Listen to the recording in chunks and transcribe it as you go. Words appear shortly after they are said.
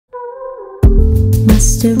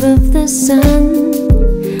Master of the sun,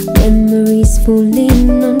 memories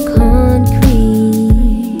falling on concrete.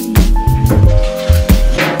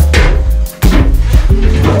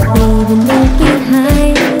 Leaving them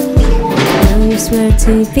behind, now you swear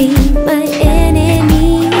to be my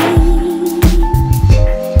enemy.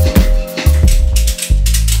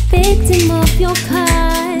 Victim of your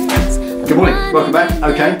cards. Good morning, welcome back.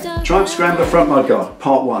 Okay, Triumph Scrambler front mudguard,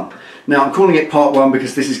 part 1. Now I'm calling it part 1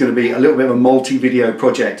 because this is going to be a little bit of a multi-video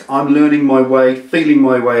project. I'm learning my way, feeling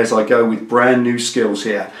my way as I go with brand new skills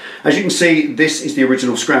here. As you can see, this is the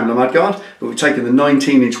original Scrambler mudguard, but we've taken the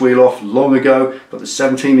 19-inch wheel off long ago, put the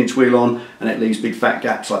 17-inch wheel on, and it leaves big fat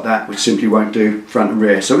gaps like that, which simply won't do front and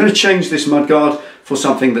rear. So I'm going to change this mudguard for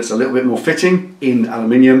something that's a little bit more fitting in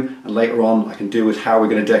aluminium, and later on I can deal with how we're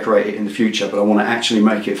going to decorate it in the future, but I want to actually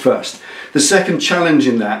make it first. The second challenge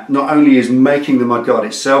in that not only is making the mudguard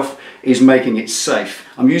itself, is making it safe.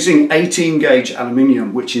 I'm using 18 gauge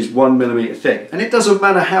aluminium, which is 1mm thick, and it doesn't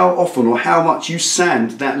matter how often or how much you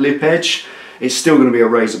sand that lip edge, it's still going to be a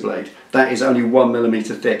razor blade. That is only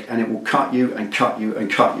 1mm thick, and it will cut you and cut you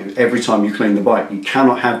and cut you every time you clean the bike. You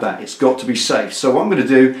cannot have that. It's got to be safe. So what I'm going to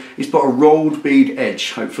do is put a rolled bead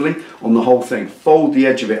edge, hopefully, on the whole thing. Fold the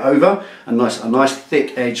edge of it over, a nice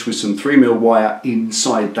thick edge with some 3mm wire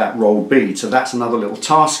inside that rolled bead. So that's another little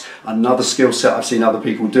task, another skill set I've seen other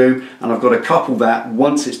people do, and I've got to couple that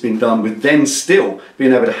once it's been done with then still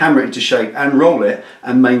being able to hammer it into shape and roll it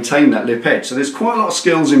and maintain that lip edge. So there's quite a lot of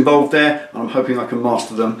skills involved there, and I'm hoping I can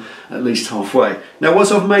master them at least halfway. Now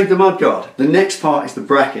once I've made the mudguard, the next part is the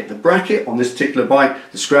bracket. The bracket on this particular bike,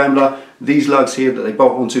 the Scrambler, these lugs here that they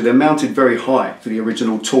bolt onto, they're mounted very high for the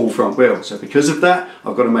original tall front wheel. So because of that,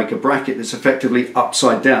 I've got to make a bracket that's effectively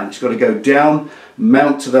upside down. It's got to go down,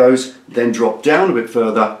 mount to those, then drop down a bit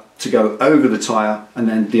further to go over the tyre, and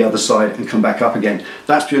then the other side and come back up again.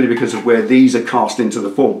 That's purely because of where these are cast into the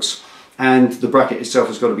forks. And the bracket itself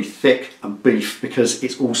has got to be thick and beef because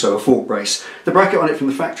it's also a fork brace. The bracket on it from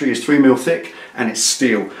the factory is 3mm thick and it's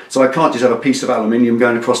steel. So I can't just have a piece of aluminium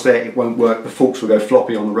going across there, it won't work. The forks will go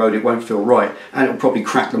floppy on the road, it won't feel right, and it'll probably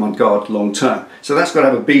crack the mudguard long term. So that's got to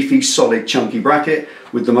have a beefy, solid, chunky bracket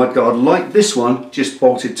with the mudguard like this one just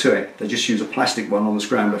bolted to it. They just use a plastic one on the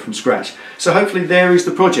Scrambler from scratch. So hopefully there is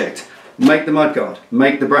the project. Make the mudguard,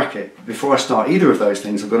 make the bracket. Before I start either of those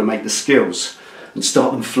things, I've got to make the skills and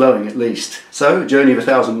start them flowing at least. So a journey of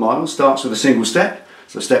 1,000 miles starts with a single step.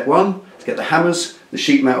 So step 1 is get the hammers, the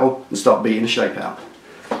sheet metal, and start beating the shape out.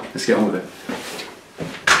 Let's get on with it.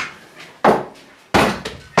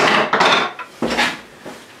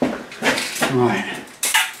 Right.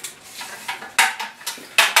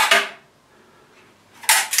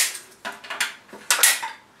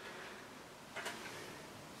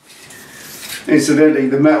 Incidentally,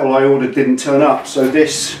 the metal I ordered didn't turn up, so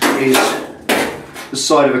this is the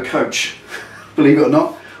side of a coach. Believe it or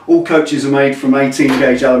not, all coaches are made from 18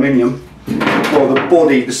 gauge aluminium. Well, the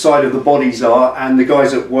body, the side of the bodies are, and the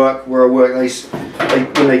guys at work, where I work,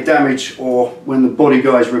 when they damage, or when the body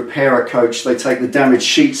guys repair a coach, they take the damaged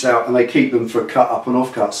sheets out and they keep them for cut up and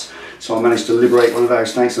off cuts. So I managed to liberate one of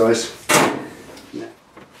those. Thanks guys.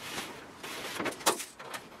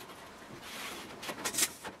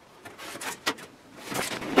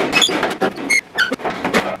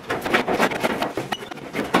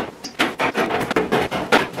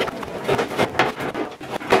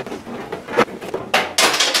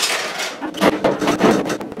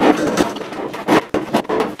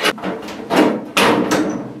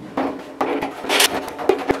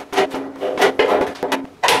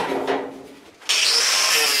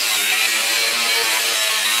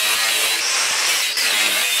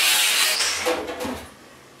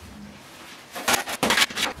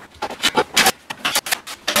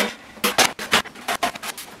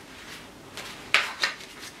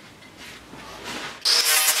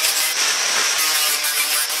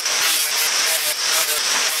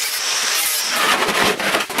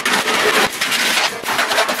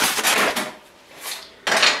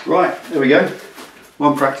 Right, there we go.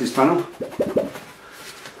 One practice panel.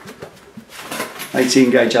 18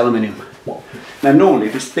 gauge aluminium. Now normally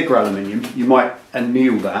if it's thicker aluminium, you might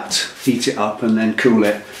anneal that, heat it up and then cool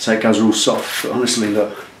it so it goes all soft. But honestly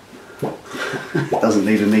look, it doesn't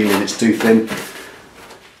need annealing, it's too thin.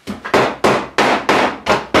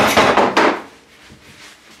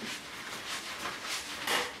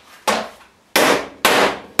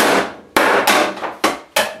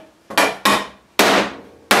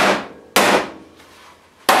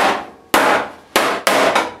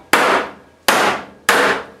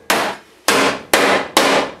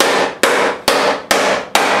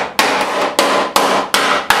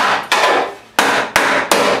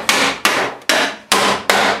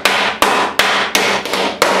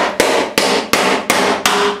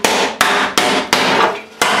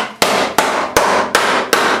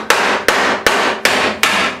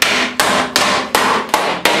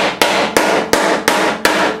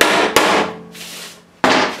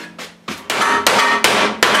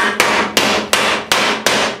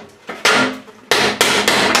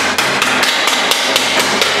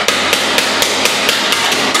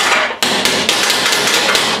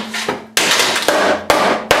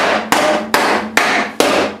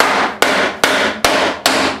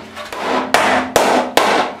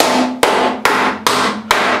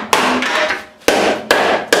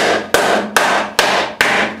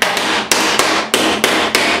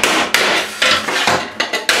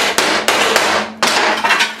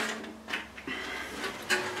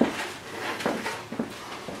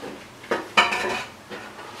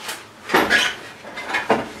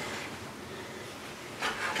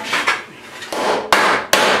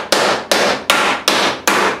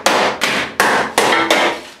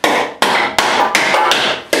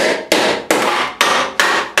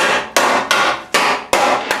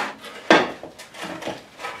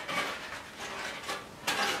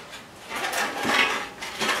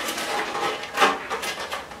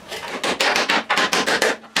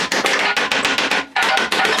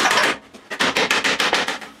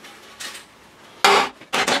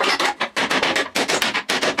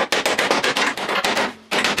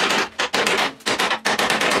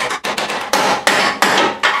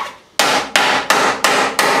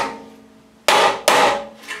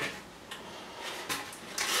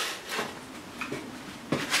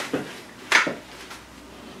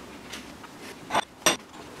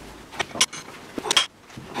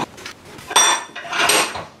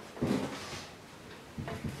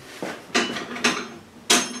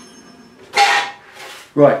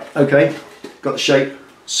 Right, okay, got the shape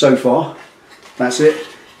so far. That's it.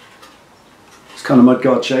 It's kind of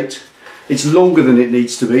mudguard shaped. It's longer than it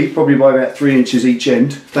needs to be, probably by about 3 inches each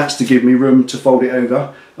end. That's to give me room to fold it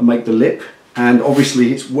over and make the lip. And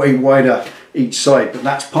obviously it's way wider each side, but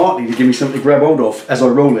that's partly to give me something to grab hold of as I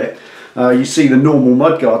roll it. You see the normal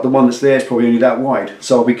mudguard, the one that's there is probably only that wide.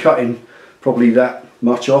 So I'll be cutting probably that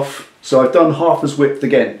much off. So I've done half as width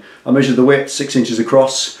again. I measured the width 6 inches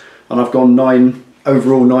across, and I've gone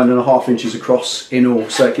overall 9.5 inches across in all.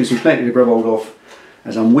 So it gives me plenty to grab hold of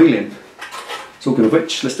as I'm wheeling. Talking of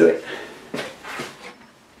which, let's do it.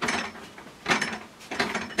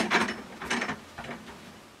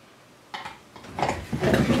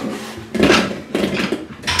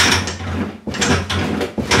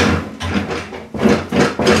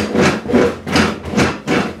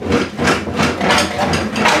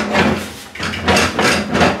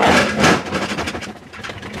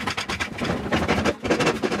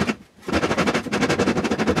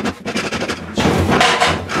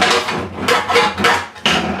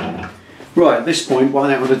 Right, at this point what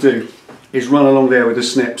I'm going to do is run along there with the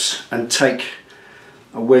snips and take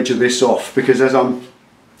a wedge of this off, because as I'm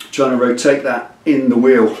trying to rotate that in the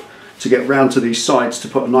wheel to get round to these sides to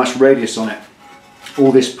put a nice radius on it,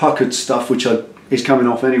 all this puckered stuff which is coming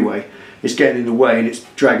off anyway is getting in the way and it's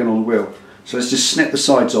dragging on the wheel. So let's just snip the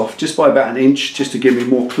sides off just by about 1 inch, just to give me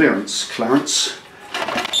more clearance.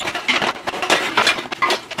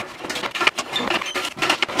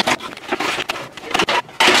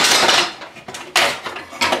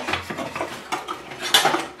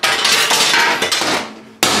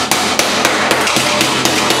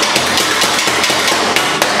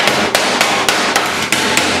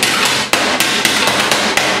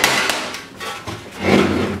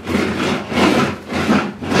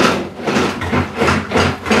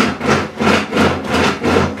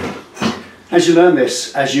 As you learn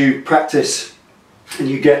this, as you practice and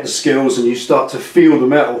you get the skills and you start to feel the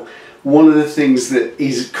metal, one of the things that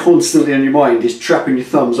is constantly on your mind is trapping your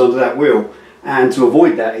thumbs under that wheel, and to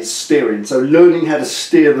avoid that is steering. So learning how to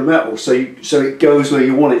steer the metal so it goes where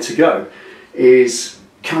you want it to go is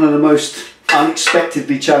kind of the most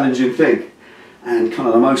unexpectedly challenging thing and kind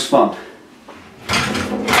of the most fun.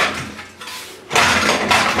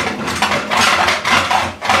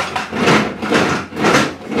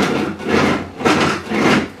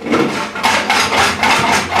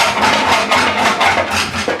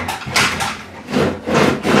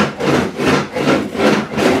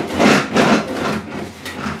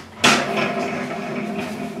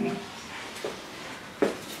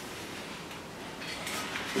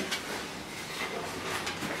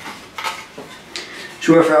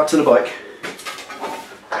 Should we refer out to the bike?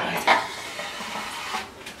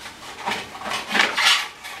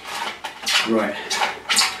 Right,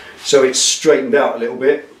 so it's straightened out a little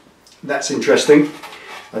bit. That's interesting.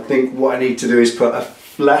 I think what I need to do is put a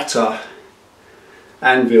flatter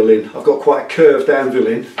anvil in. I've got quite a curved anvil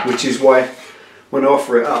in, which is why when I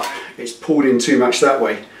offer it up, it's pulled in too much that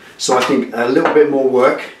way. So I think a little bit more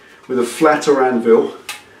work with a flatter anvil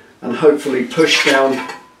and hopefully push down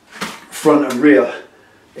front and rear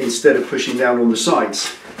instead of pushing down on the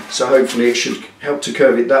sides. So hopefully it should help to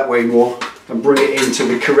curve it that way more and bring it into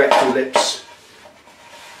the correct ellipse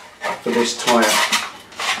for this tyre,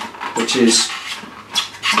 which is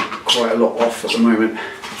quite a lot off at the moment.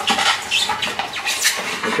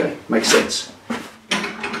 Okay, makes sense.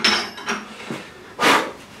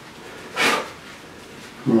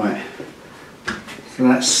 Right, so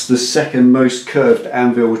that's the second most curved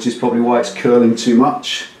anvil, which is probably why it's curling too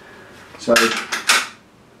much. So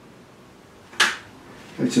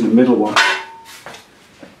go to the middle one.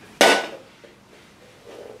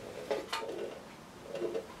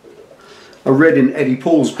 I read in Eddie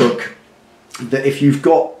Paul's book that if you've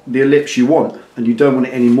got the ellipse you want and you don't want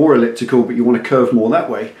it any more elliptical but you want to curve more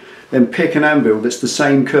that way, then pick an anvil that's the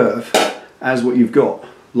same curve as what you've got,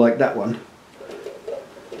 like that one,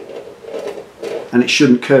 and it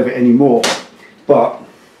shouldn't curve it anymore. But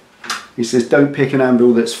he says don't pick an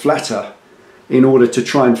anvil that's flatter in order to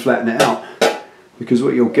try and flatten it out, because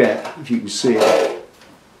what you'll get, if you can see it,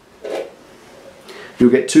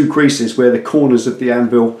 you'll get two creases where the corners of the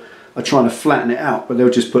anvil are trying to flatten it out, but they'll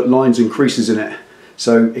just put lines and creases in it.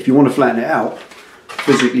 So if you want to flatten it out,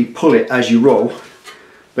 physically pull it as you roll,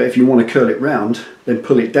 but if you want to curl it round, then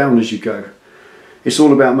pull it down as you go. It's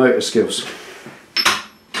all about motor skills.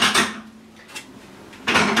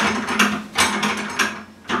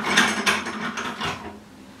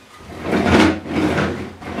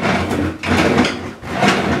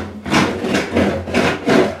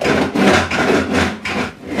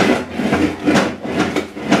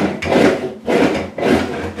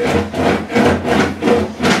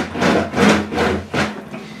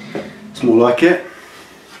 more like it.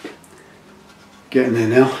 Getting there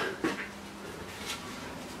now.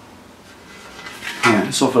 Yeah,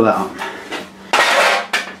 let's offer that up.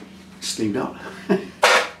 Steamed up.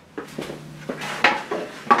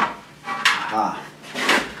 Ah.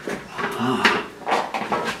 Ah.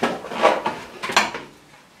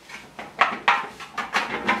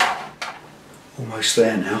 Almost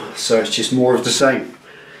there now, so it's just more of the same.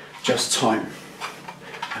 Just time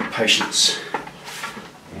and patience.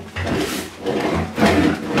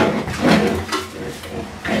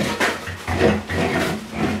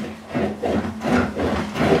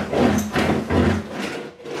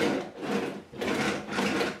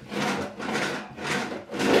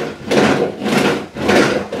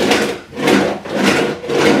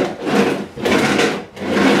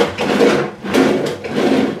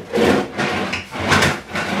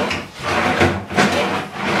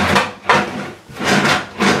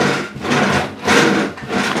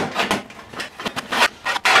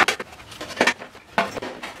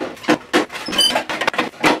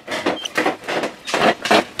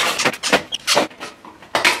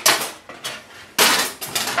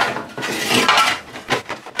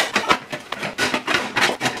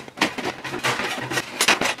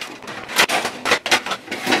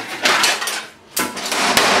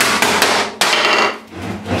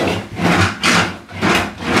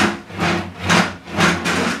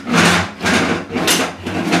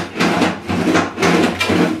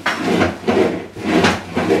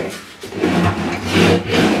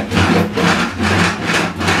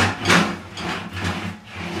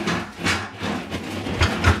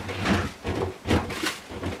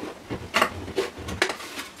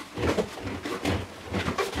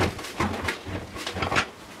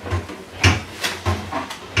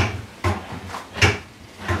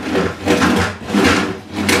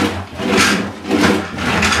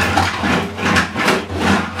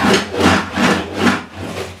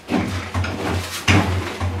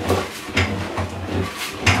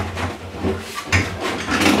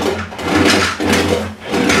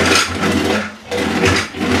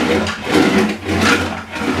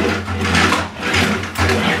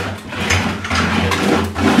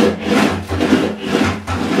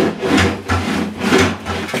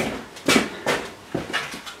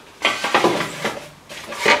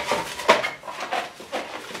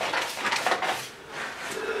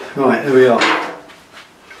 Right, there we are.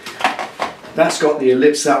 That's got the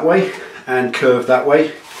ellipse that way and curve that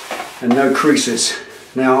way and no creases.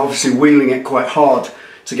 Now obviously wheeling it quite hard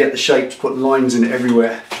to get the shape to put lines in it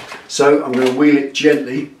everywhere. So I'm going to wheel it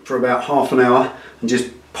gently for about half an hour and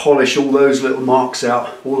just polish all those little marks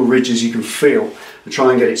out, all the ridges you can feel, and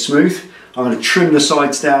try and get it smooth. I'm going to trim the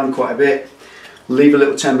sides down quite a bit, leave a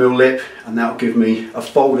little 10mm lip, and that'll give me a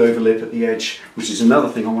fold over lip at the edge, which is another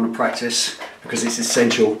thing I want to practice because it's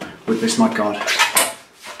essential with this mudguard.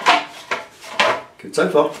 Good so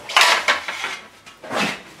far.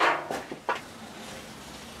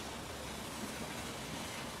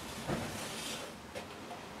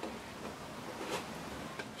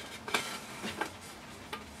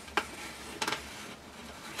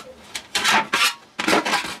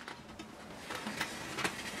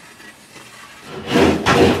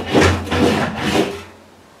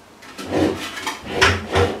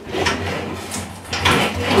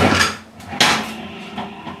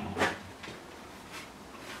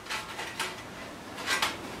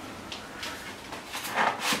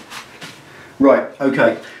 Right,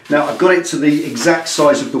 okay, now I've got it to the exact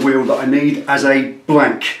size of the wheel that I need as a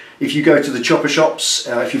blank. If you go to the chopper shops,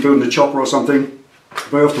 if you're building a chopper or something,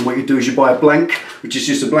 very often what you do is you buy a blank, which is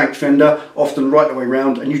just a blank fender, often right the way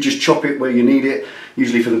around, and you just chop it where you need it,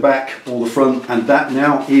 usually for the back or the front, and that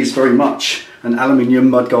now is very much an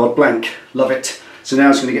aluminium mudguard blank. Love it. So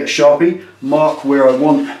now it's going to get a Sharpie, mark where I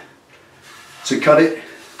want to cut it,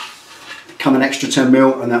 come an extra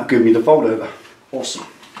 10mm, and that'll give me the fold over. Awesome.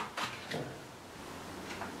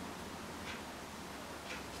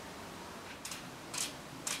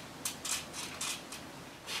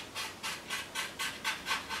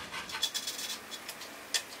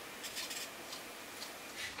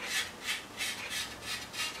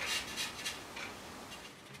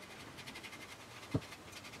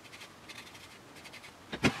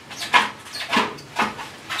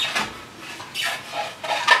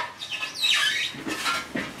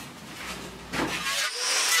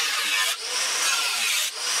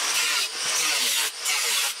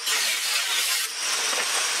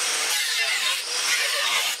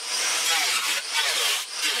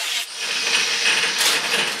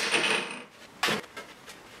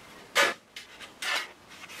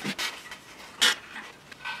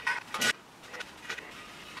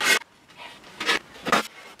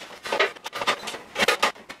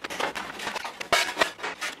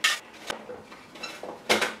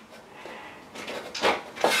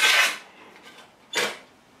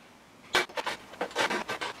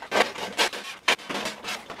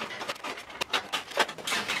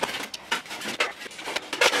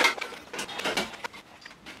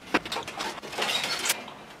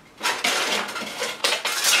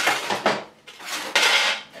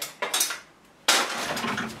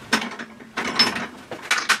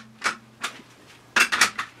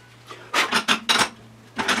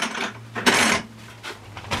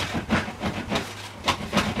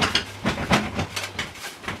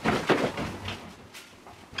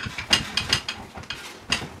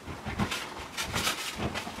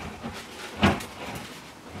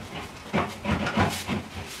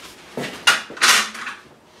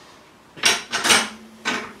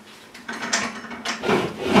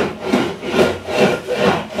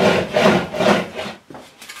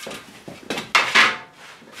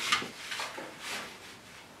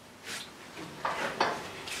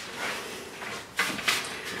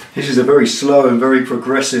 This is a very slow and very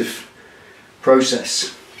progressive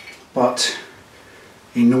process, but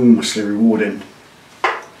enormously rewarding.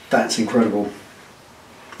 That's incredible.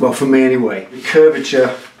 Well, for me anyway. The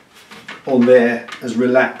curvature on there has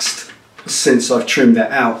relaxed since I've trimmed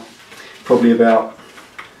that out. Probably about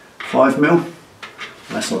 5mm.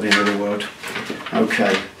 That's not the end of the world.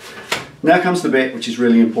 Okay. Now comes the bit which is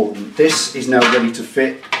really important. This is now ready to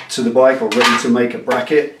fit to the bike, or ready to make a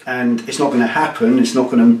bracket, and it's not going to happen, it's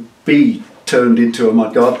not going to be turned into a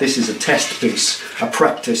mudguard. This is a test piece, a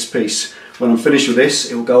practice piece. When I'm finished with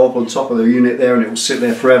this, it will go up on top of the unit there and it will sit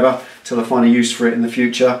there forever till I find a use for it in the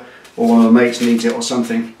future, or one of my mates needs it or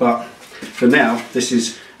something. But for now, this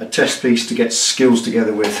is a test piece to get skills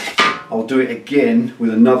together with. I'll do it again with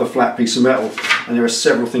another flat piece of metal, and there are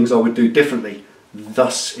several things I would do differently.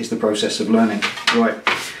 Thus is the process of learning. Right,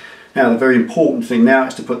 now the very important thing now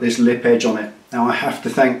is to put this lip edge on it. Now I have to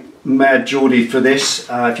thank Mad Geordie for this.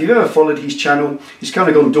 If you've ever followed his channel, he's kind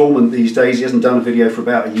of gone dormant these days. He hasn't done a video for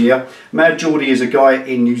about a year. Mad Geordie is a guy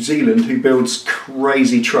in New Zealand who builds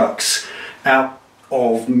crazy trucks out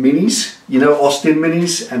of minis, you know, Austin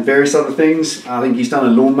minis and various other things. I think he's done a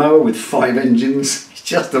lawnmower with 5 engines. He's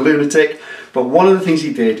just a lunatic. But one of the things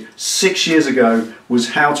he did 6 years ago was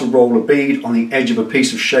how to roll a bead on the edge of a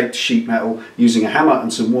piece of shaped sheet metal using a hammer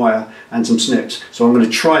and some wire and some snips. So I'm going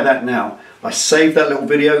to try that now. I saved that little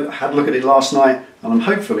video, I had a look at it last night, and I'm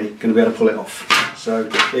hopefully going to be able to pull it off. So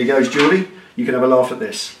here goes, Geordie. You can have a laugh at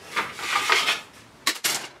this.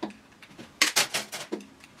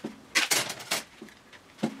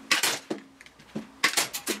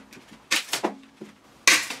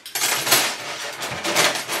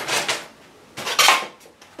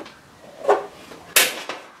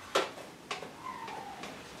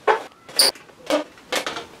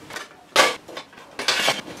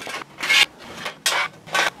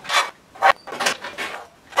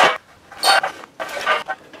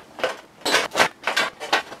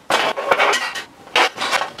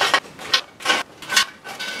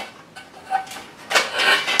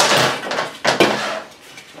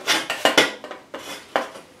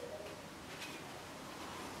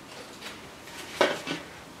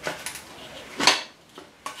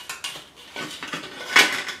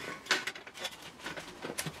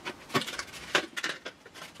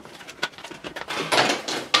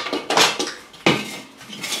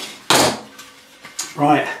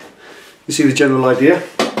 Right, you see the general idea. A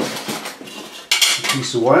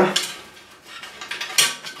piece of wire.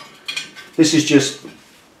 This is just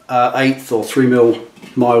 1/8 or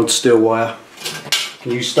 3mm mild steel wire. You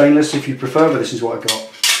can use stainless if you prefer, but this is what I got.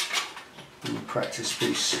 And a practice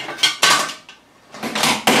piece.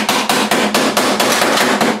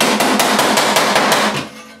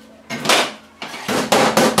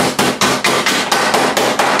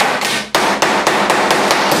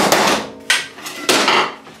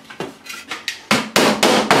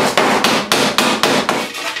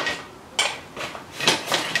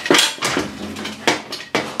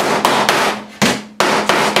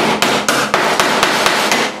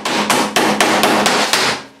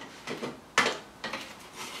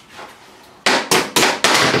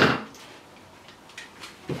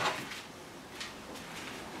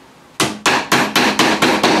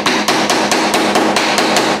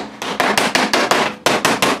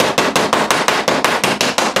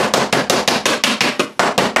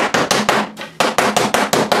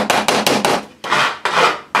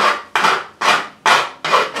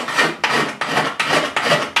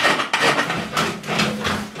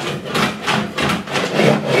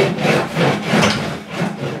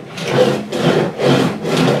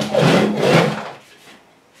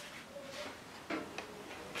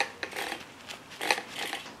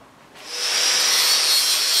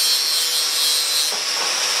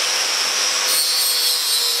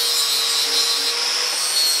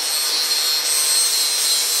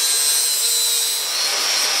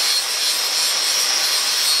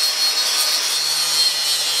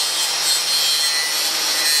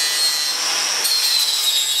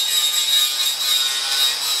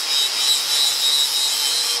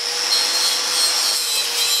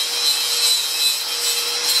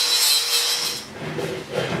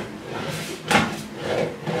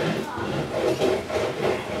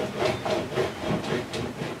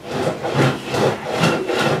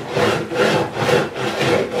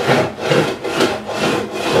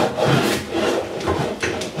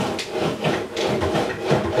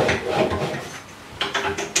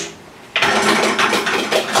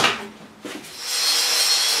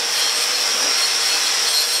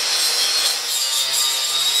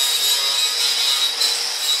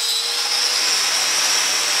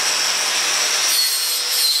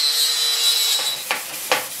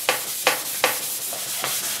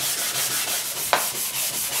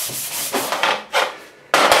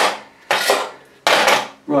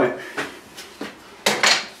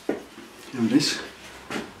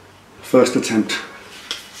 First attempt.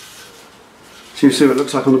 So you see what it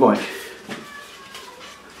looks like on the bike,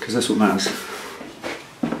 because that's what matters.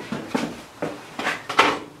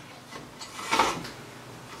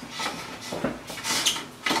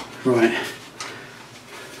 Right,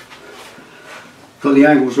 got the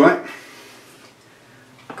angles right,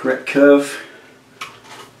 correct curve,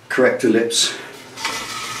 correct ellipse,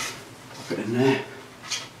 put it in there,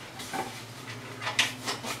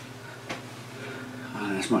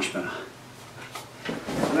 and that's much better.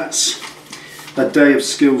 That's a day of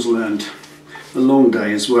skills learned, a long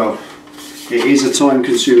day as well. It is a time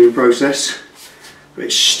consuming process, but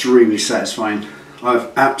extremely satisfying.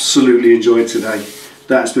 I've absolutely enjoyed today.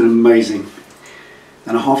 That's been amazing,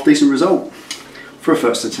 and a half decent result for a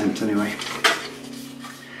first attempt anyway.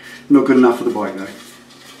 Not good enough for the bike though.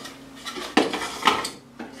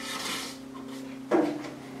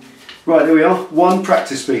 Right, there we are, one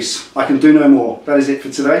practice piece. I can do no more. That is it for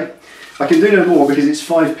today. I can do no more because it's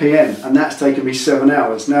 5 PM and that's taken me 7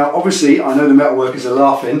 hours. Now obviously I know the metalworkers are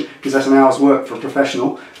laughing because that's an hour's work for a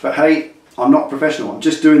professional, but hey, I'm not a professional. I'm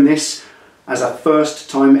just doing this as a first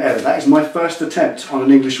time ever. That is my first attempt on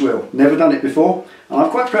an English wheel. Never done it before, and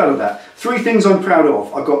I'm quite proud of that. 3 things I'm proud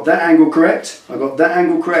of. I got that angle correct, I got that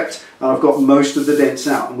angle correct, and I've got most of the dents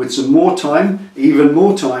out. And with some more time, even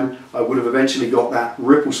more time, I would have eventually got that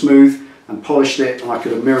ripple smooth and polished it, and I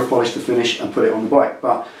could have mirror polished the finish and put it on the bike.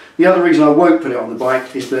 But the other reason I won't put it on the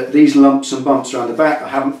bike is that these lumps and bumps around the back, I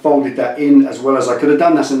haven't folded that in as well as I could have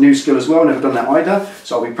done. That's a new skill as well, never done that either.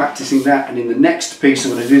 So I'll be practicing that, and in the next piece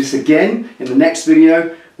I'm going to do this again in the next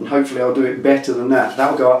video, and hopefully I'll do it better than that.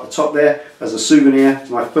 That'll go up the top there as a souvenir.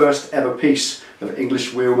 It's my first ever piece of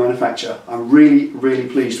English wheel manufacture. I'm really, really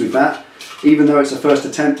pleased with that. Even though it's a first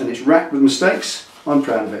attempt and it's racked with mistakes, I'm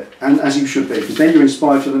proud of it, and as you should be, because then you're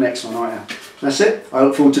inspired for the next one, aren't you? That's it. I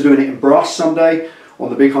look forward to doing it in brass someday on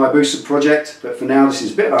the big Hayabusa project, but for now this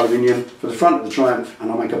is a bit of aluminium for the front of the Triumph,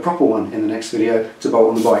 and I'll make a proper one in the next video to bolt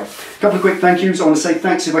on the bike. A couple of quick thank yous. I want to say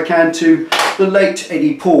thanks if I can to the late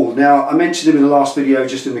Eddie Paul. Now I mentioned him in the last video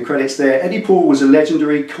just in the credits there. Eddie Paul was a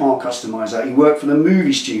legendary car customizer. He worked for the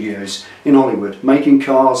movie studios in Hollywood making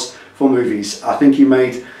cars for movies. I think he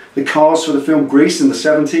made the cars for the film Grease in the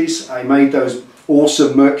 70s. He made those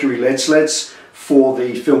awesome Mercury lead sleds for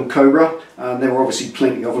the film Cobra. There were obviously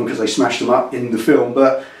plenty of them because they smashed them up in the film,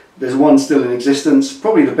 but there's one still in existence,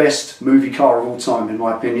 probably the best movie car of all time in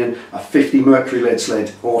my opinion, a 50 Mercury lead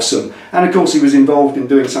sled, awesome. And of course he was involved in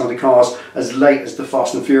doing some of the cars as late as the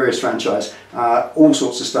Fast and Furious franchise, all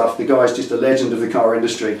sorts of stuff. The guy's just a legend of the car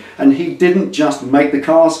industry, and he didn't just make the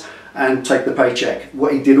cars and take the paycheck.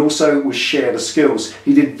 What he did also was share the skills.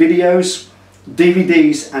 He did videos,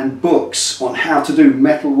 DVDs and books on how to do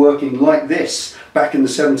metalworking like this back in the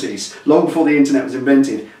 70s, long before the internet was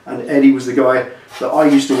invented, and Eddie was the guy that I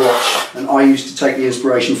used to watch and I used to take the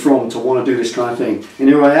inspiration from to want to do this kind of thing. And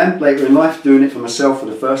here I am, later in life, doing it for myself for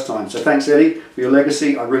the first time. So thanks Eddie for your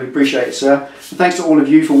legacy, I really appreciate it sir. And thanks to all of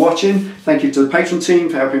you for watching. Thank you to the Patron team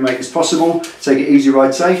for helping make this possible. Take it easy,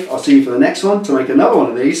 ride safe. I'll see you for the next one to make another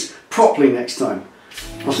one of these properly next time.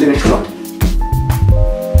 I'll see you next time.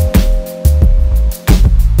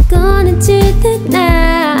 Gone into the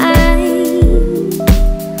night,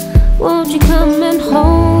 won't you come and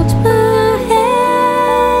hold my hand?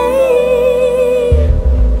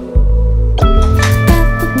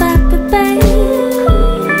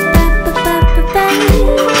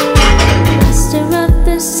 Master of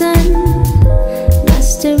the sun,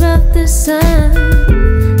 master of the sun.